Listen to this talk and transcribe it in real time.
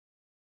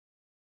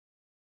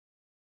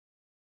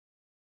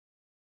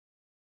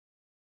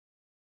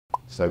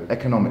So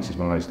economics is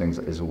one of those things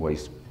that is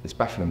always, it's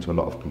baffling to a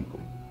lot of people.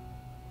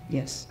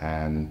 Yes.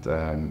 And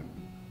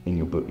in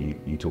your book,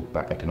 you talk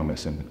about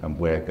economics and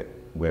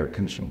where it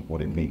comes from,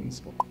 what it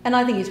means. And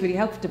I think it's really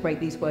helpful to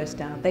break these words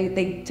down.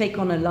 They take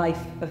on a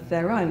life of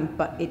their own,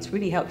 but it's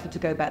really helpful to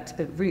go back to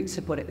the roots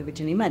of what it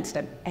originally meant.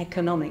 So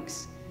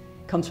economics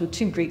comes from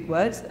two Greek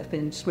words that have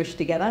been squished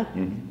together,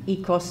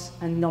 ecos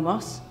and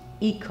nomos.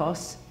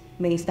 Ecos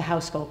means the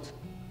household,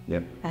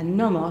 and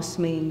nomos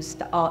means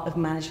the art of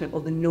management or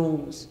the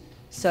norms.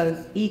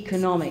 So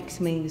economics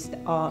means the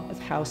art of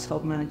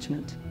household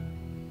management.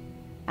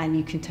 And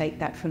you can take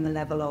that from the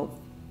level of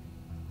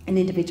an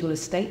individual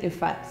estate. In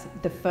fact,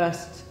 the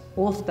first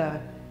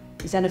author,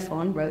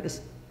 Xenophon, wrote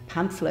this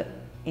pamphlet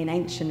in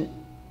ancient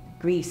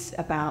Greece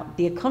about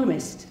the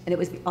Economist, and it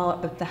was the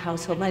art of the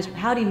household management.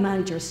 How do you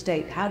manage your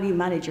estate? How do you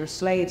manage your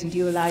slaves? And do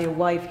you allow your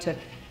wife to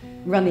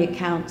run the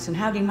accounts? And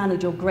how do you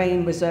manage your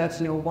grain reserves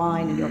and your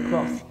wine and your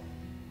cloth?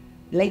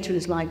 Later in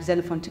his life,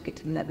 Xenophon took it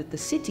to the level of the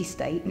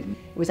city-state. It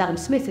was Adam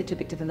Smith who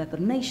took it to the level of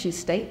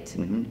nation-state.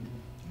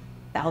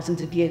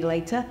 Thousands of years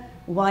later,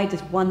 why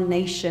does one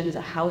nation as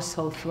a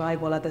household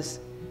thrive while others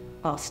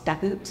are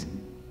staggered?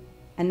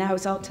 And now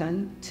it's our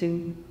turn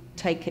to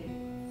take it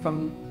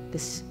from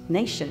this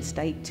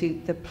nation-state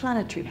to the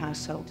planetary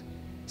household.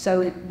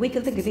 So we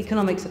can think of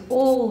economics at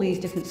all these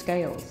different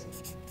scales.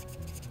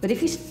 But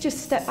if you just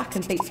step back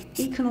and think,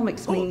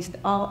 economics means the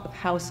art of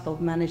household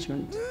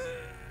management,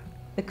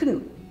 there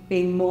couldn't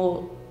be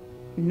more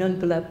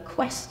nobler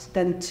quest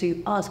than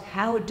to ask,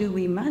 how do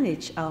we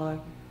manage our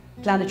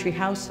planetary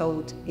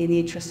household in the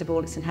interest of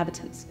all its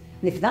inhabitants?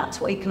 And if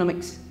that's what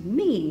economics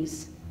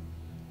means,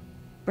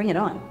 bring it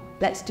on,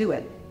 let's do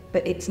it.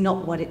 But it's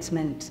not what it's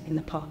meant in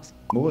the past.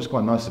 What's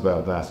quite nice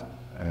about that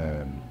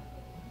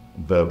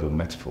verbal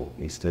metaphor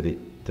is that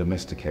it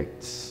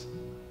domesticates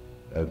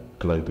a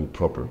global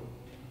problem.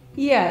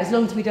 Yeah, as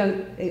long as we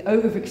don't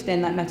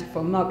overextend that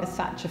metaphor. Margaret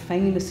Thatcher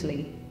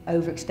famously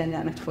overextended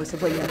that metaphor.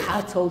 Said, well,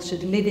 households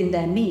should live in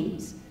their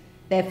means,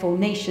 therefore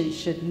nations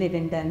should live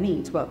in their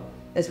means. Well,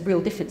 there's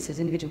real differences.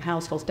 Individual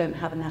households don't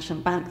have a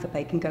national bank that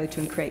they can go to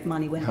and create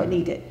money when they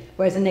need it,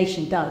 whereas a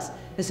nation does.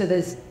 And so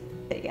there's,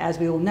 as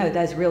we all know,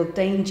 there's real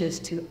dangers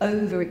to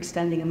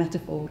overextending a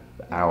metaphor.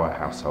 Our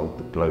household,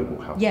 the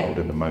global household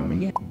at the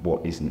moment,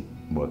 what isn't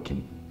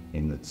working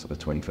in the sort of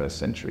 21st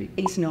century?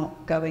 It's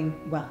not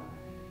going well.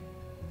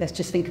 Let's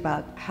just think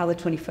about how the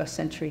 21st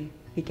century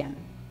began,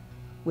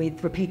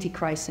 with repeated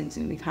crises.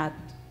 We've had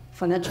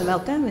financial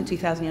meltdown in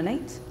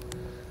 2008,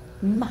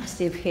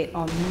 massive hit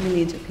on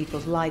millions of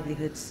people's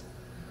livelihoods,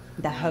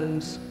 their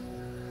homes.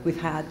 We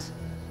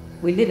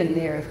live in an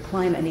era of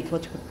climate and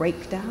ecological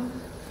breakdown,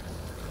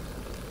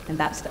 and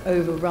that's the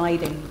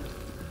overriding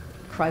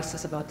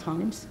crisis of our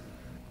times.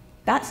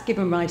 That's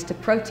given rise to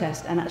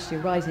protest and actually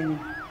a rising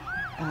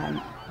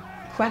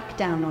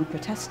crackdown on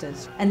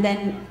protesters. And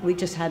then we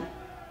just had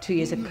 2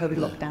 years of COVID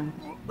lockdown.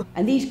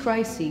 And these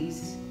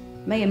crises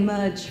may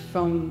emerge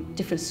from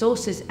different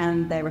sources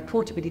and they're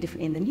reported really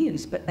differently in the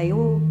news, but they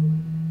all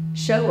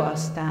show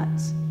us that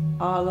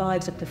our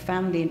lives are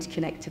profoundly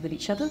interconnected with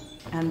each other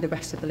and the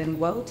rest of the living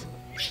world,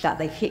 that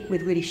they hit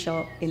with really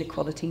sharp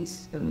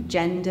inequalities of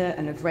gender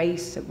and of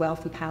race, of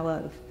wealth and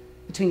power,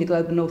 between the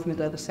global north and the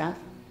global south.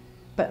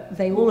 But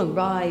they all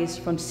arise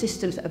from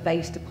systems that are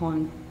based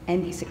upon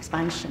endless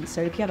expansion.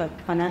 So if you have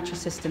a financial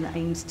system that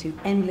aims to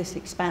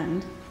endlessly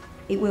expand,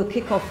 it will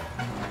kick off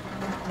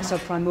a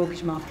subprime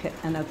mortgage market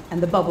and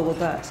the bubble will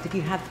burst. If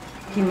you have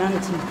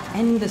humanity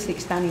endlessly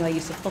expanding our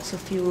use of fossil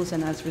fuels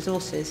and as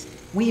resources,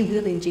 we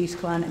will induce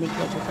climate and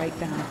ecological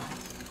breakdown.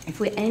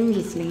 If we're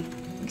endlessly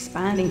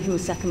expanding human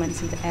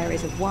settlements into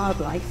areas of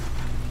wildlife,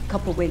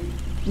 coupled with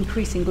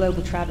increasing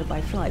global travel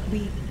by flight,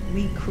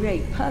 we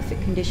create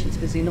perfect conditions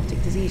for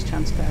zoonotic disease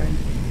transfer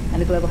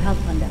and a global health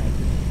pandemic.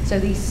 So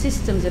these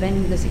systems of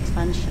endless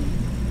expansion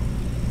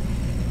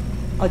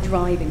are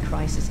driving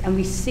crisis, and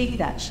we see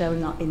that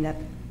showing up in that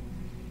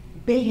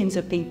billions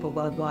of people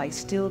worldwide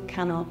still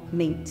cannot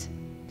meet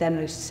their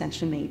most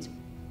essential needs.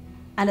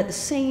 And at the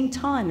same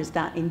time as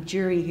that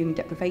enduring human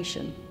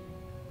deprivation,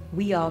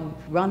 we are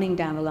running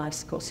down the life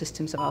support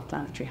systems of our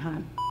planetary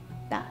home.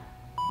 That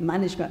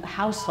management,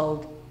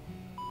 household,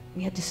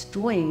 we are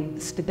destroying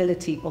the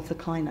stability of the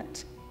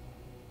climate.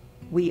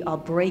 We are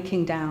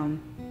breaking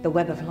down the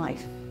web of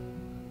life,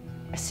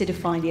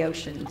 acidifying the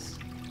oceans,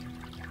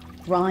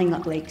 drying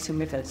up lakes and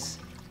rivers,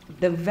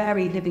 the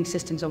very living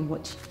systems on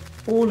which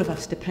all of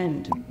us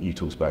depend. You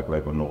talked about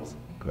global north,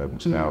 global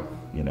south.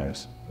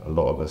 A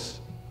lot of us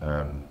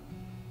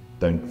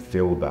don't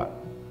feel that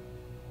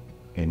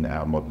in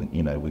our modern,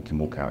 we can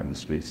walk out in the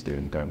streets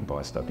and go and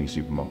buy stuff in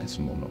supermarkets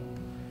and whatnot.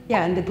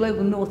 Yeah, and the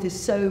global north is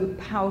so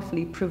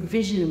powerfully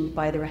provisioned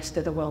by the rest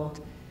of the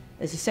world.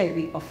 As you say,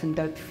 we often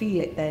don't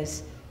feel it.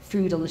 There's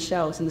food on the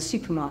shelves in the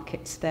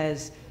supermarkets,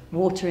 there's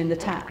water in the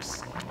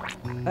taps.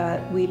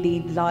 We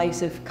lead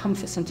lives of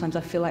comfort. Sometimes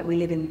I feel like we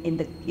live in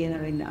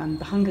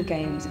the Hunger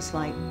Games. It's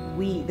like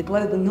the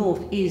global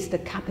north is the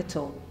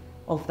capital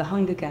of the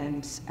Hunger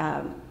Games,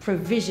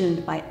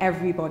 provisioned by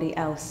everybody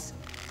else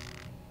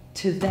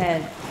to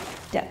their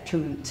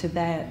detriment to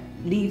their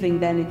leaving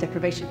them in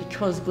deprivation,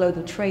 because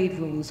global trade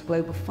rules,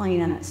 global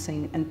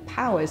financing and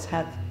powers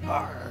have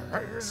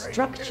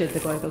structured the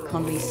global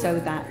economy so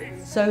that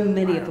so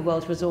many of the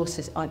world's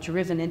resources are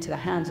driven into the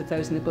hands of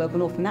those in the global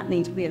north. And that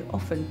means we are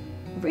often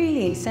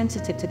really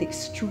insensitive to the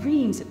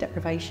extremes of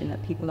deprivation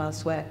that people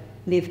elsewhere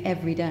live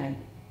every day.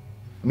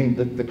 I mean,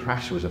 the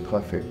crash was a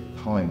perfect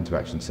time to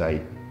actually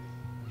say,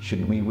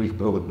 shouldn't we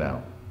rebuild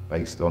now,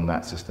 based on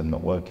that system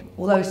not working?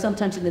 Although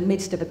sometimes in the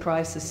midst of a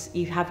crisis,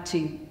 you have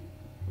to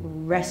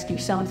rescue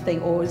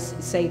something or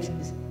save,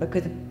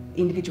 because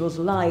individuals'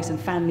 lives and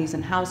families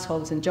and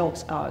households and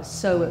jobs are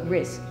so at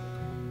risk.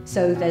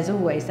 So there's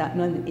always that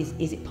moment,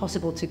 is it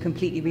possible to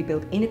completely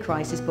rebuild in a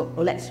crisis, but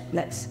or let's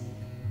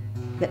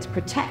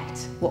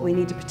protect what we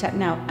need to protect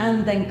now,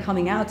 and then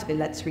coming out of it,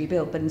 let's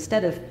rebuild. But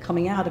instead of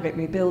coming out of it,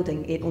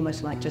 rebuilding, it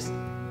almost like just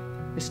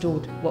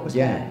restored what was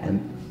there.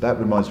 And that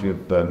reminds me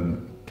of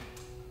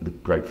the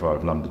Great Fire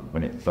of London,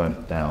 when it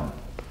burnt down.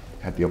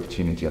 Had the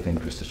opportunity, I think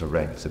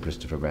Sir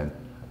Christopher Wren,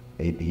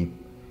 he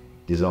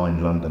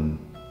designed London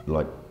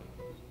like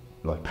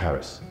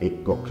Paris.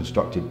 It got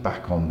constructed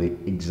back on the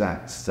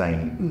exact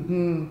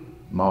same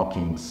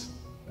markings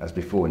as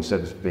before, instead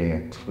of being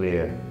a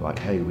clear, like,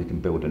 hey, we can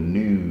build a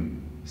new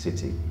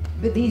city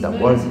but these that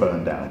won't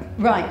burn down.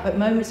 Right, but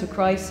moments of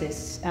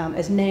crisis,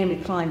 as Naomi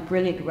Klein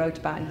brilliantly wrote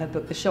about in her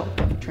book, The Shock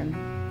Doctrine,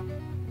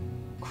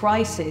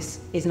 crisis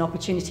is an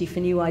opportunity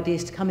for new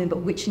ideas to come in, but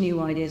which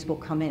new ideas will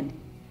come in?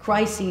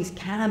 Crises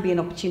can be an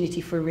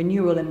opportunity for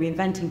renewal and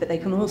reinventing, but they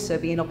can also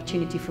be an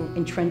opportunity for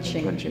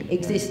entrenching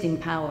existing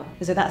power.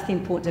 So that's the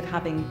importance of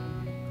having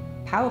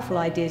powerful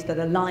ideas that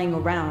are lying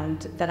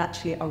around that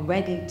actually are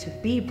ready to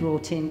be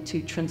brought in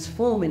to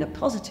transform in a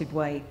positive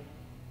way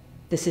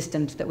the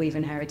systems that we've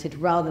inherited,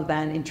 rather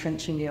than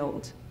entrenching the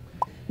old.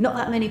 Not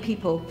that many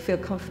people feel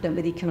confident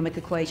with economic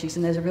equations,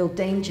 and there's a real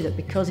danger that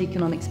because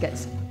economics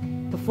gets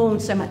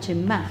performed so much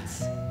in maths,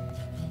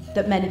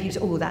 that many people say,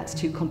 oh, that's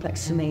too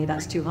complex for me,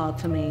 that's too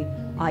hard for me,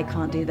 I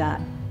can't do that,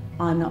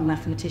 I'm not a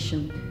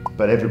mathematician.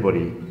 But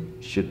everybody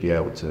should be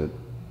able to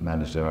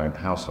manage their own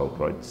household,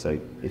 right? So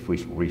if we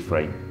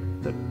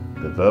reframe the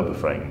verbal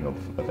framing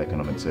of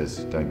economics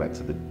as going back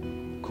to the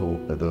core,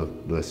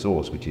 the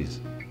source, which is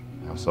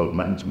household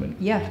management.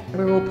 Yeah,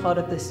 we're all part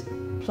of this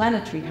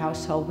planetary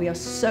household. We are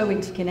so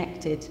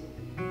interconnected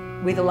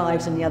with the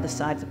lives on the other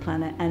side of the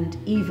planet, and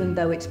even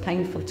though it's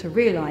painful to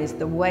realise,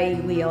 the way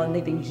we are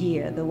living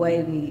here, the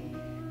way we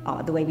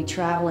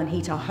travel and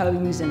heat our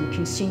homes and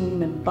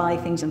consume and buy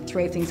things and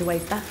throw things away,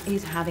 that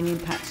is having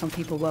impacts on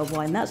people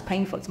worldwide, and that's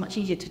painful. It's much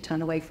easier to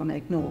turn away from and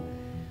ignore.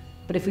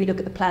 But if we look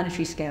at the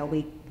planetary scale,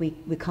 we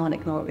can't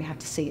ignore it, we have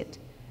to see it.